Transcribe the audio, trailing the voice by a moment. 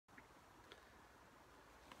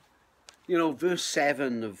You know, verse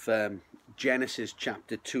 7 of Genesis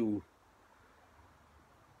chapter 2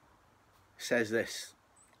 says this: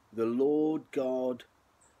 "The Lord God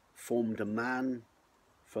formed a man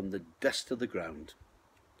from the dust of the ground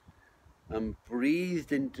and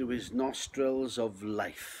breathed into his nostrils of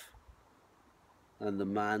life, and the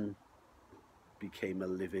man became a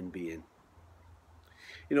living being."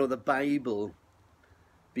 You know, the Bible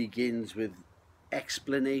begins with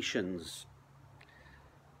explanations.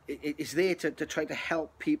 It's there to try to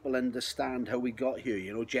help people understand how we got here.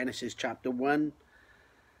 You know, Genesis chapter 1,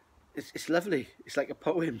 it's lovely. It's like a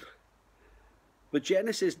poem. But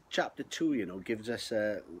Genesis chapter 2, you know, gives us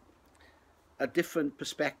a different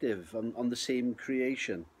perspective on the same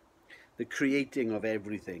creation, the creating of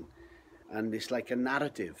everything. And it's like a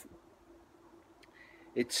narrative.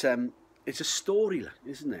 It's a story,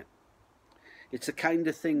 isn't it? It's the kind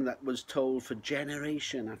of thing that was told for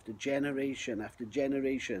generation after generation after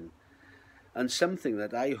generation, and something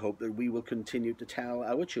that I hope that we will continue to tell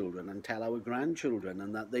our children and tell our grandchildren,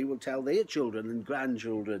 and that they will tell their children and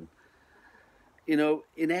grandchildren. You know,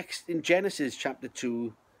 in Genesis chapter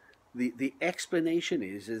 2, the explanation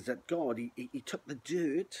is that God, he took the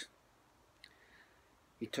dirt,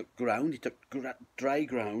 he took ground, he took dry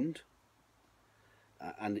ground,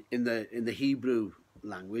 and in the Hebrew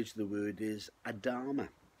language the word is Adama,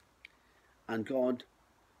 and God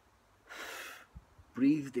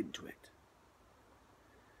breathed into it,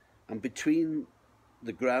 and between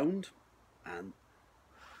the ground and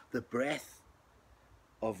the breath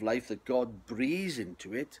of life that God breathes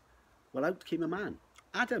into it, well, out came a man,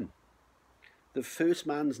 Adam. The first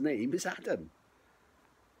man's name is Adam.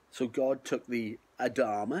 So God took the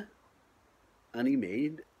Adama and he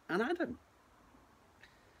made an Adam.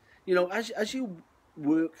 You know, as you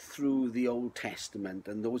work through the Old Testament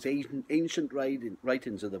and those ancient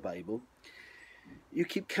writings of the Bible, you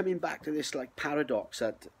keep coming back to this like paradox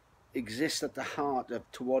that exists at the heart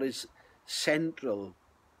to what is central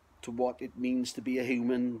to what it means to be a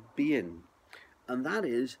human being, and that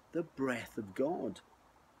is the breath of God.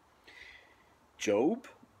 Job,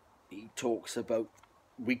 he talks about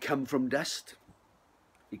we come from dust.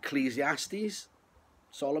 Ecclesiastes,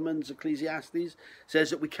 Solomon's Ecclesiastes, says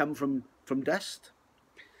that we come from dust.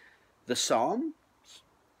 The Psalms,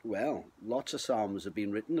 well, lots of Psalms have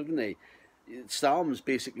been written, haven't they? Psalms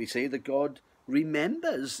basically say that God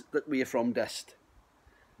remembers that we are from dust.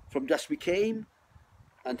 From dust we came,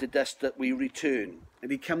 and to dust that we return.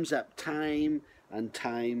 And he comes up time and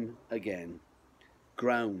time again.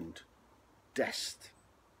 Ground, dust.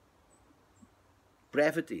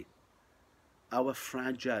 Brevity, our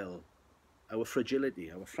fragility, our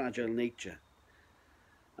fragile nature.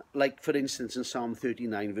 Like, for instance, in Psalm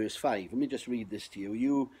 39, verse 5. Let me just read this to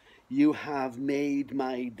you. You have made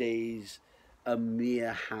my days a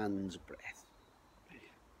mere hand's breadth.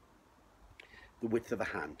 The width of a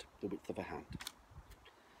hand. The width of a hand.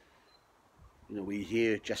 You know, we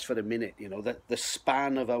hear just for a minute, you know, that the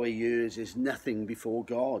span of our years is nothing before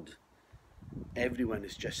God. Everyone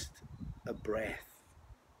is just a breath.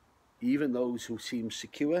 Even those who seem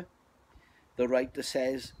secure. The writer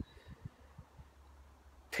says,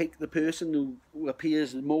 take the person who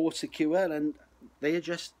appears more secure, and they are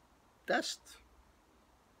just dust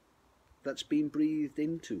that's been breathed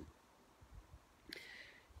into.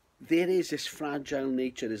 There is this fragile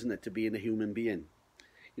nature, isn't it, to being a human being.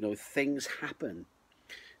 You know, things happen.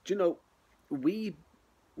 Do you know, we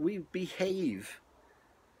behave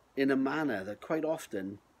in a manner that quite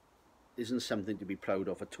often isn't something to be proud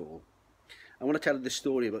of at all. I want to tell you the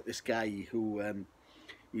story about this guy who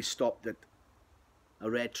he stopped at a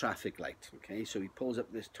red traffic light. Okay, so he pulls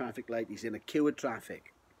up this traffic light. He's in a queue of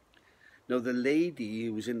traffic. Now, the lady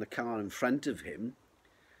who was in the car in front of him,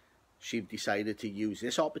 she decided to use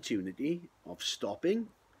this opportunity of stopping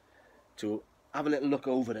to have a little look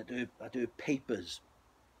over at her papers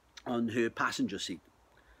on her passenger seat.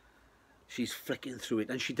 She's flicking through it,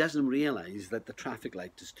 and she doesn't realise that the traffic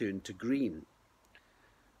light has turned to green.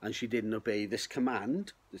 And she didn't obey this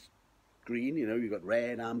command, this green, you know, you've got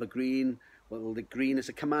red, amber, green. Well, the green is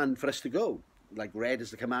a command for us to go, like red is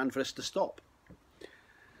the command for us to stop.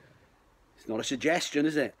 It's not a suggestion,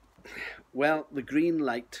 is it? Well, the green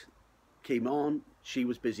light came on. She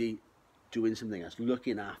was busy doing something else,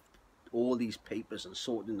 looking at all these papers and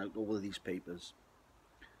sorting out all of these papers.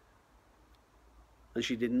 And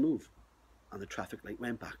she didn't move. And the traffic light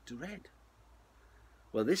went back to red.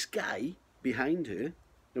 Well, this guy behind her,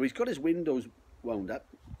 now he's got his windows wound up,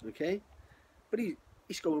 okay? But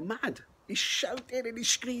he's going mad. He's shouting and he's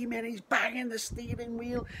screaming and he's banging the steering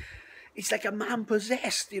wheel. It's like a man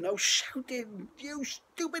possessed, you know, shouting, "You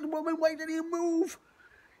stupid woman, why didn't you move?"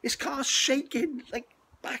 His car's shaking like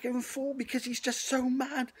back and forth because he's just so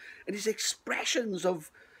mad, and his expressions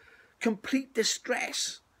of complete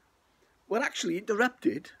distress were actually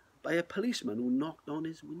interrupted by a policeman who knocked on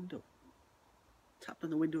his window, tapped on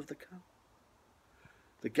the window of the car.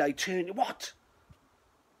 The guy turned. What?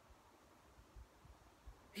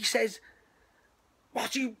 He says,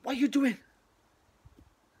 what are you doing?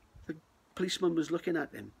 The policeman was looking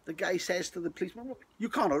at him. The guy says to the policeman, you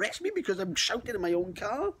can't arrest me because I'm shouting in my own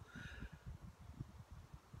car.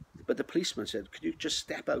 But the policeman said, could you just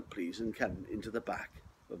step out, please, and come into the back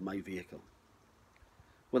of my vehicle?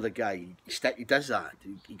 Well, the guy, he does that.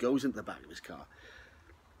 He goes into the back of his car.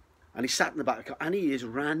 And he sat in the back of the car, and he is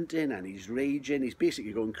ranting and he's raging. He's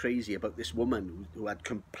basically going crazy about this woman who had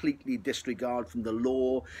completely disregard from the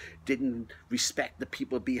law, didn't respect the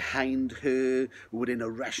people behind her, who were in a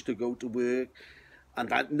rush to go to work. And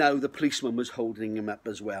that now the policeman was holding him up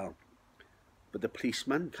as well. But the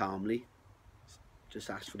policeman calmly just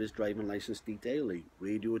asked for his driving licence detail. He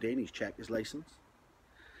radioed in, he checked his licence.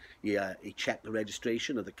 He checked the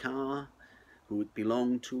registration of the car, who it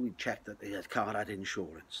belonged to. He checked that the car had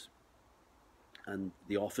insurance. And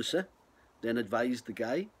the officer then advised the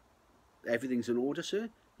guy, everything's in order, sir,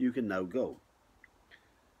 you can now go.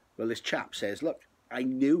 Well, this chap says, look, I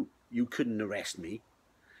knew you couldn't arrest me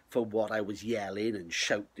for what I was yelling and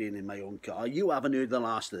shouting in my own car. You haven't heard the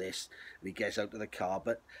last of this. And he gets out of the car.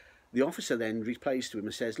 But the officer then replies to him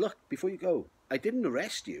and says, look, before you go, I didn't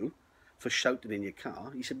arrest you for shouting in your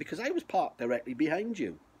car. He said, because I was parked directly behind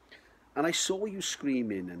you. And I saw you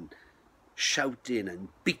screaming and shouting and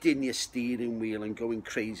beating your steering wheel and going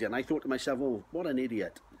crazy. And I thought to myself, oh, what an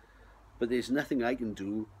idiot. But there's nothing I can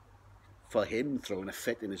do for him throwing a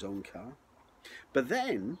fit in his own car. But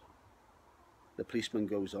then the policeman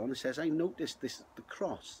goes on and says, I noticed the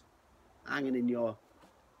cross hanging in your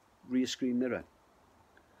rear screen mirror.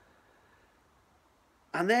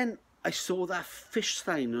 And then I saw that fish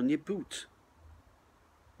sign on your boot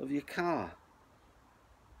of your car.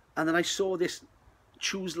 And then I saw this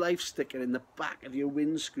Choose Life sticker in the back of your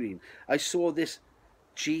windscreen. I saw this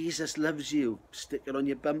Jesus loves you sticker on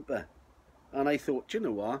your bumper. And I thought, do you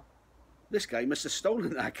know what? This guy must have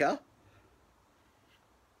stolen that car.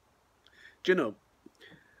 Do you know,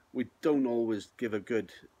 we don't always give a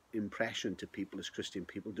good impression to people as Christian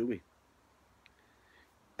people, do we?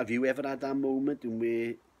 Have you ever had that moment in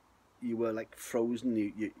where you were like frozen,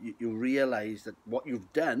 you realise that what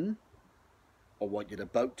you've done or what you're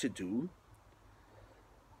about to do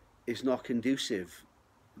is not conducive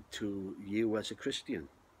to you as a Christian?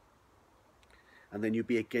 And then you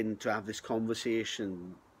begin to have this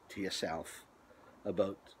conversation to yourself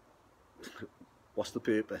about what's the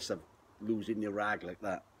purpose of losing your rag like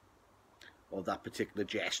that, or that particular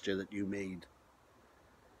gesture that you made.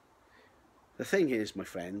 The thing is, my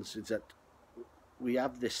friends, is that we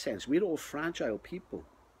have this sense, we're all fragile people.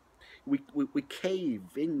 We cave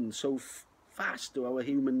in so fast to our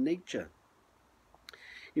human nature.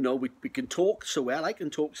 You know, we can talk so well, I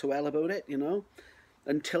can talk so well about it, you know,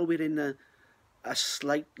 until we're in a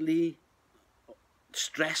slightly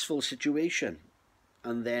stressful situation,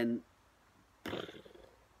 and then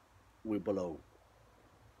we're below.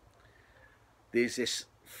 There's this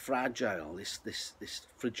fragile, this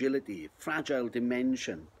fragility, fragile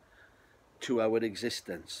dimension to our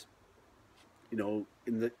existence. You know,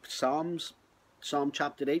 in the Psalms, Psalm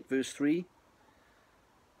chapter 8, verse 3,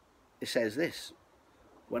 it says this: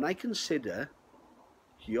 when I consider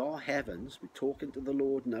your heavens, we're talking to the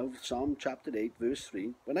Lord now, Psalm chapter 8, verse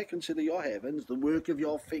 3, when I consider your heavens, the work of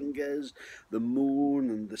your fingers, the moon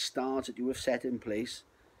and the stars that you have set in place,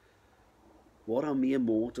 what are mere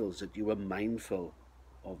mortals that you are mindful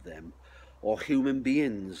of them, or human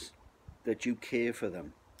beings that you care for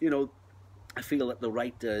them? You know, I feel that the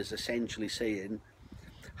writer is essentially saying,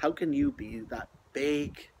 how can you be that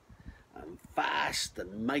big and vast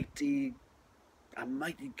and mighty, a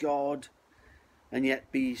mighty God, and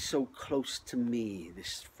yet be so close to me,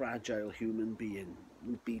 this fragile human being,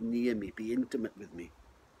 be near me, be intimate with me?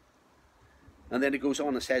 And then it goes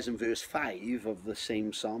on and says in verse 5 of the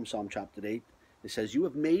same Psalm, Psalm chapter 8, it says, you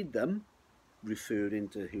have made them, referring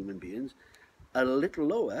to human beings, a little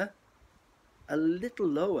lower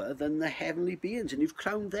than the heavenly beings, and you've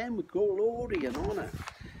crowned them with glory and honour.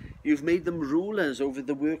 You've made them rulers over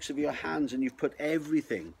the works of your hands, and you've put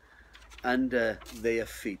everything under their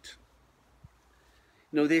feet.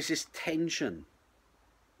 You know, there's this tension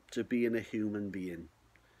to being a human being,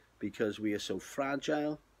 because we are so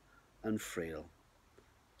fragile and frail,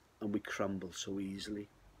 and we crumble so easily.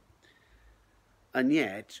 And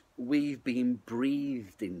yet, we've been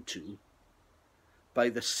breathed into by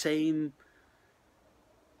the same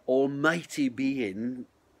almighty being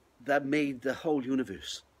that made the whole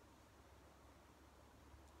universe.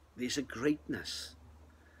 There's a greatness.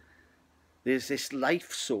 There's this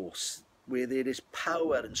life source where there is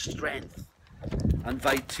power and strength and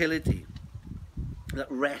vitality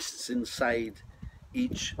that rests inside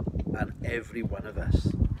each and every one of us.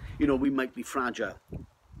 You know, we might be fragile,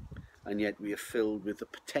 and yet we are filled with the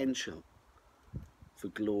potential for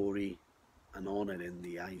glory and honour in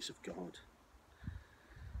the eyes of God.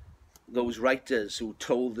 Those writers who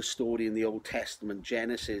told the story in the Old Testament,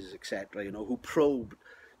 Genesis, etc., you know, who probed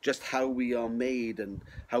just how we are made and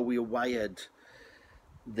how we are wired,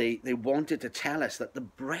 they wanted to tell us that the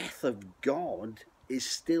breath of God is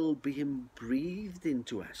still being breathed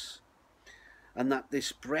into us, and that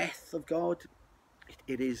this breath of God,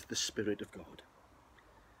 it is the Spirit of God,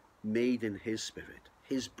 made in His Spirit.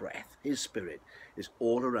 His breath, His Spirit is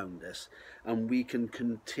all around us, and we can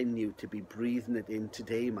continue to be breathing it in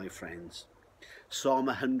today, my friends. Psalm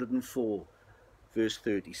 104 verse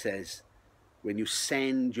 30 says, when you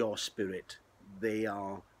send your Spirit, they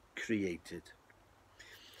are created.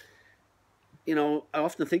 You know, I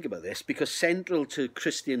often think about this because central to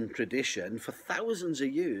Christian tradition for thousands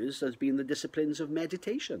of years has been the disciplines of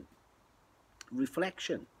meditation,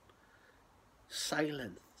 reflection,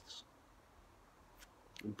 silence,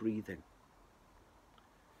 and breathing.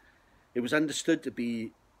 It was understood to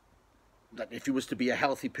be that if you was to be a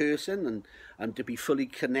healthy person and to be fully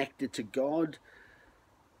connected to God,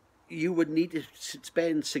 you would need to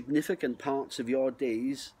spend significant parts of your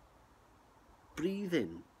days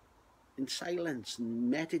breathing in silence and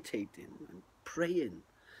meditating and praying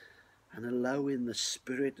and allowing the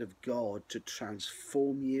Spirit of God to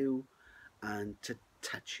transform you and to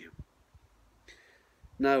touch you.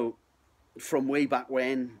 Now, from way back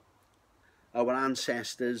when, our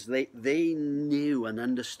ancestors, they knew and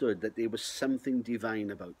understood that there was something divine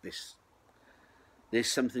about this.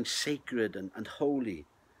 There's something sacred and holy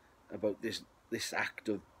about this act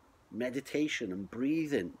of meditation and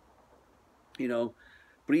breathing. You know,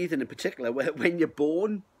 breathing in particular, when you're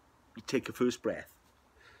born, you take your first breath.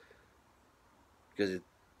 Because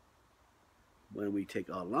when we take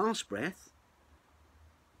our last breath,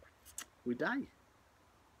 we die.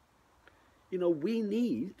 You know, we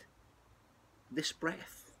need this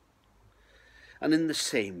breath. And in the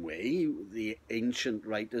same way, the ancient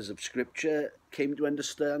writers of Scripture came to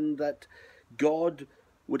understand that God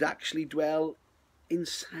would actually dwell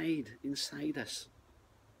inside us,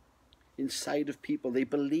 inside of people. They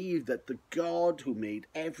believed that the God who made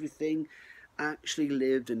everything actually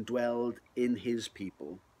lived and dwelled in His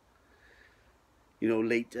people. You know,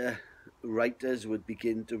 later writers would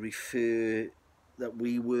begin to refer that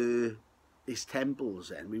we were His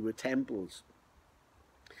temples, and we were temples,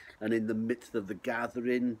 and in the midst of the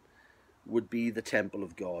gathering would be the temple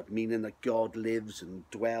of God, meaning that God lives and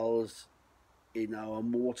dwells in our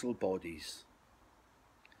mortal bodies,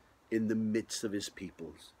 in the midst of His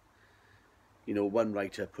peoples. You know, one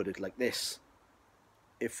writer put it like this: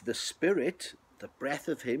 if the Spirit, the breath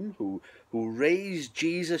of Him who raised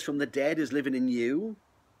Jesus from the dead is living in you,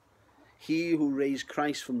 He who raised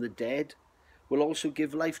Christ from the dead will also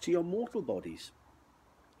give life to your mortal bodies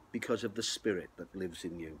because of the Spirit that lives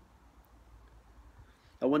in you.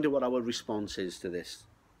 I wonder what our response is to this.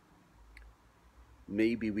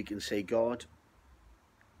 Maybe we can say, God,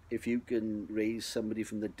 if you can raise somebody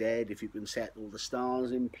from the dead, if you can set all the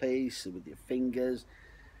stars in place with your fingers,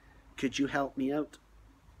 could you help me out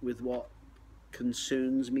with what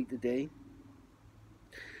concerns me today?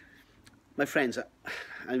 My friends,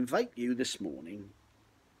 I invite you this morning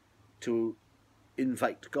to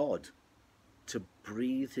invite God to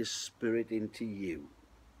breathe His Spirit into you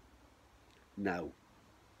now,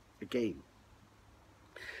 again.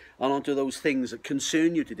 And onto those things that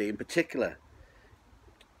concern you today in particular.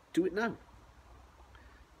 Do it now.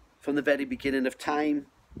 From the very beginning of time,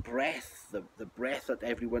 breath, the breath that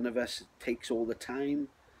every one of us takes all the time,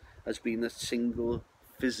 has been a single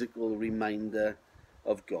physical reminder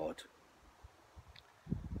of God.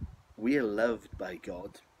 We are loved by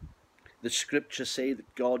God. The Scriptures say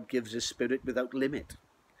that God gives His Spirit without limit.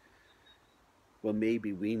 Well,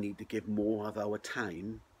 maybe we need to give more of our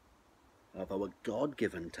time, of our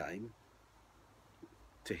God-given time,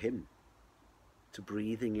 to Him, to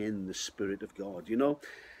breathing in the Spirit of God. You know,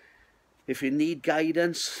 if you need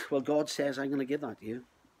guidance, well, God says, I'm going to give that to you.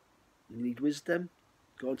 You need wisdom,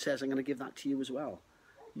 God says, I'm going to give that to you as well.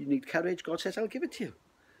 You need courage, God says, I'll give it to you.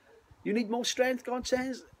 You need more strength, God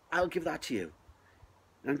says, I'll give that to you.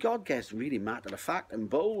 And God gets really matter of fact and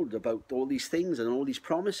bold about all these things and all these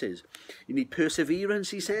promises. You need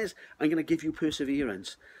perseverance, He says, I'm going to give you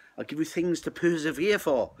perseverance. I'll give you things to persevere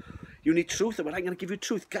for. You need truth, but I'm going to give you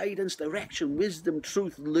truth, guidance, direction, wisdom,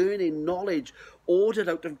 truth, learning, knowledge, ordered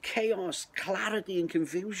out of chaos, clarity and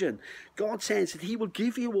confusion. God says that he will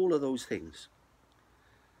give you all of those things.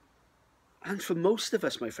 And for most of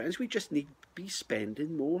us, my friends, we just need to be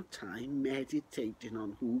spending more time meditating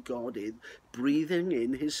on who God is, breathing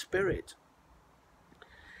in his Spirit.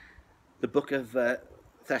 The book of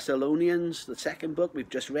Thessalonians, the second book, we've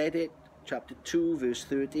just read it, chapter 2, verse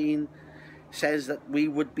 13, says that we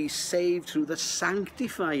would be saved through the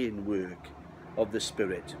sanctifying work of the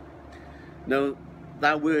Spirit. Now,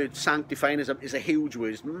 that word sanctifying is a huge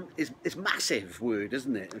word. It's a massive word,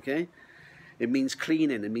 isn't it? Okay? It means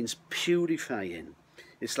cleaning. It means purifying.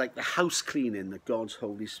 It's like the house cleaning that God's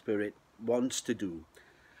Holy Spirit wants to do.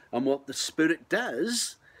 And what the Spirit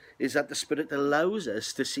does is that the Spirit allows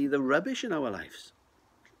us to see the rubbish in our lives.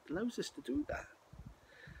 It allows us to do that.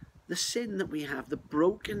 The sin that we have, the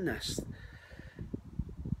brokenness.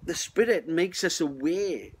 The Spirit makes us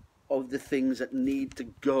aware of the things that need to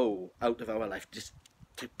go out of our life, just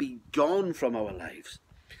to be gone from our lives.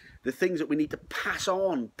 The things that we need to pass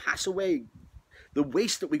on, pass away. The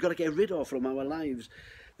waste that we've got to get rid of from our lives.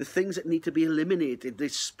 The things that need to be eliminated. The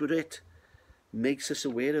Spirit makes us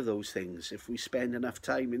aware of those things if we spend enough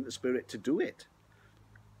time in the Spirit to do it.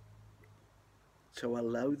 So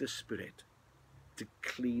allow the Spirit to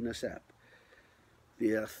clean us up.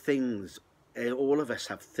 There are things, all of us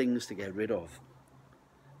have things to get rid of.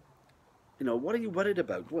 You know, what are you worried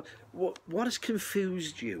about? What has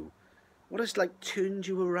confused you? What has turned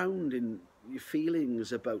you around in your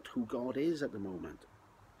feelings about who God is at the moment?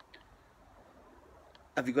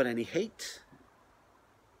 Have you got any hate?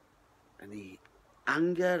 Any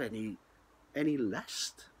anger? Any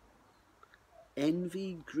lust?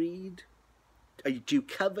 Envy? Greed? Do you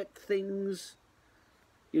covet things?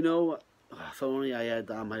 You know, if only I had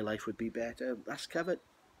that, my life would be better. That's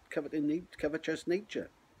covetous nature.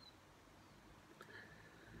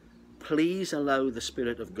 Please allow the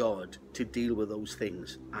Spirit of God to deal with those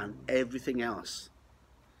things and everything else.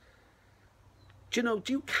 Do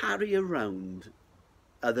you carry around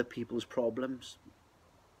other people's problems?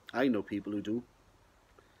 I know people who do.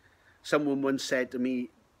 Someone once said to me,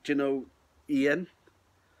 Ian,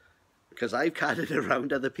 because I've carried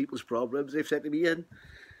around other people's problems, they've said to me, Ian,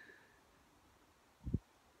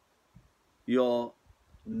 you're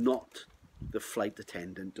not the flight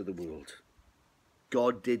attendant of the world.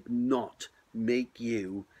 God did not make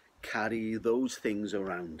you carry those things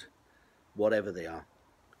around, whatever they are.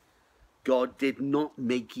 God did not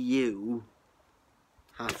make you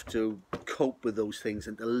have to cope with those things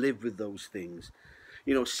and to live with those things.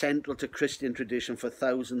 Central to Christian tradition for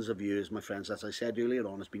thousands of years, my friends, as I said earlier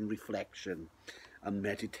on, has been reflection and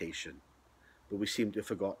meditation. But we seem to have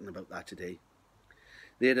forgotten about that today.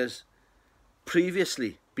 There has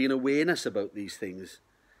previously been awareness about these things,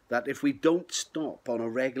 that if we don't stop on a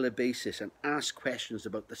regular basis and ask questions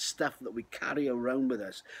about the stuff that we carry around with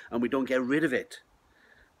us and we don't get rid of it,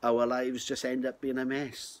 our lives just end up being a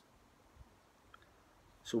mess.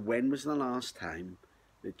 So when was the last time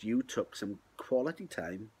that you took some quality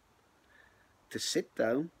time to sit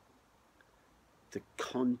down, to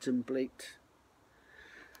contemplate,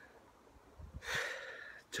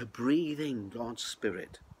 to breathe in God's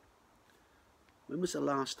Spirit? When was the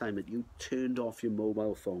last time that you turned off your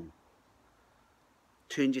mobile phone?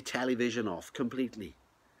 Turned your television off completely?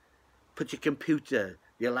 Put your computer,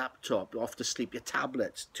 your laptop off to sleep, your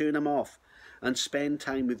tablets, turn them off and spend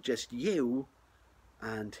time with just you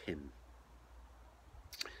and him.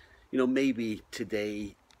 Maybe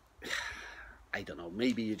today, I don't know,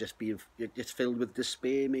 maybe you're just filled with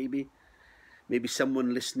despair, maybe. Maybe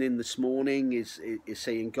someone listening this morning is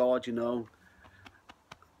saying, God,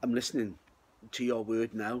 I'm listening to your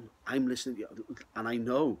word now. I'm listening to you, and I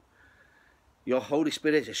know your Holy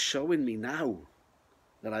Spirit is showing me now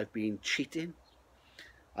that I've been cheating,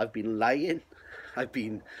 I've been lying, I've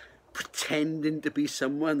been pretending to be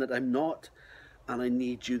someone that I'm not, and I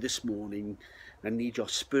need you this morning. I need your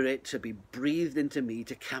Spirit to be breathed into me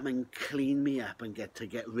to come and clean me up and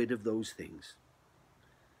get rid of those things.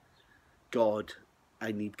 God,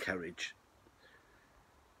 I need courage.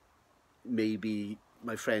 Maybe,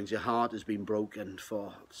 my friends, your heart has been broken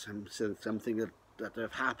for something that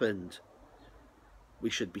have happened. We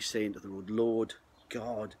should be saying to the Lord, Lord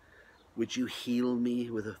God, would you heal me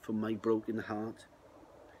from my broken heart?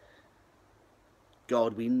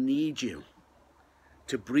 God, we need you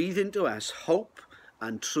to breathe into us hope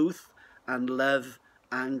and truth and love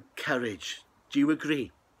and courage. Do you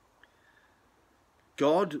agree?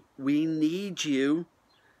 God, we need you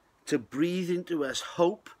to breathe into us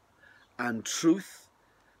hope and truth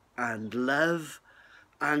and love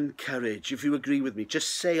and courage. If you agree with me,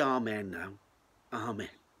 just say amen now. Amen.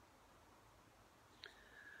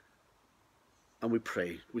 And we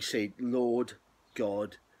pray. We say, Lord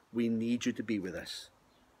God, we need you to be with us.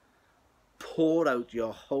 Pour out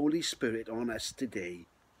your Holy Spirit on us today.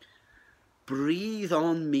 Breathe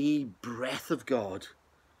on me, breath of God.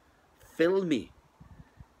 Fill me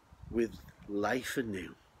with life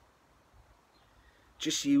anew.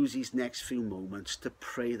 Just use these next few moments to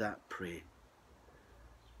pray that prayer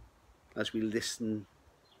as we listen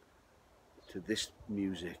to this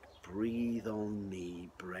music. Breathe on me,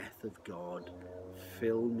 breath of God.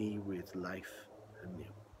 Fill me with life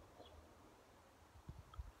anew.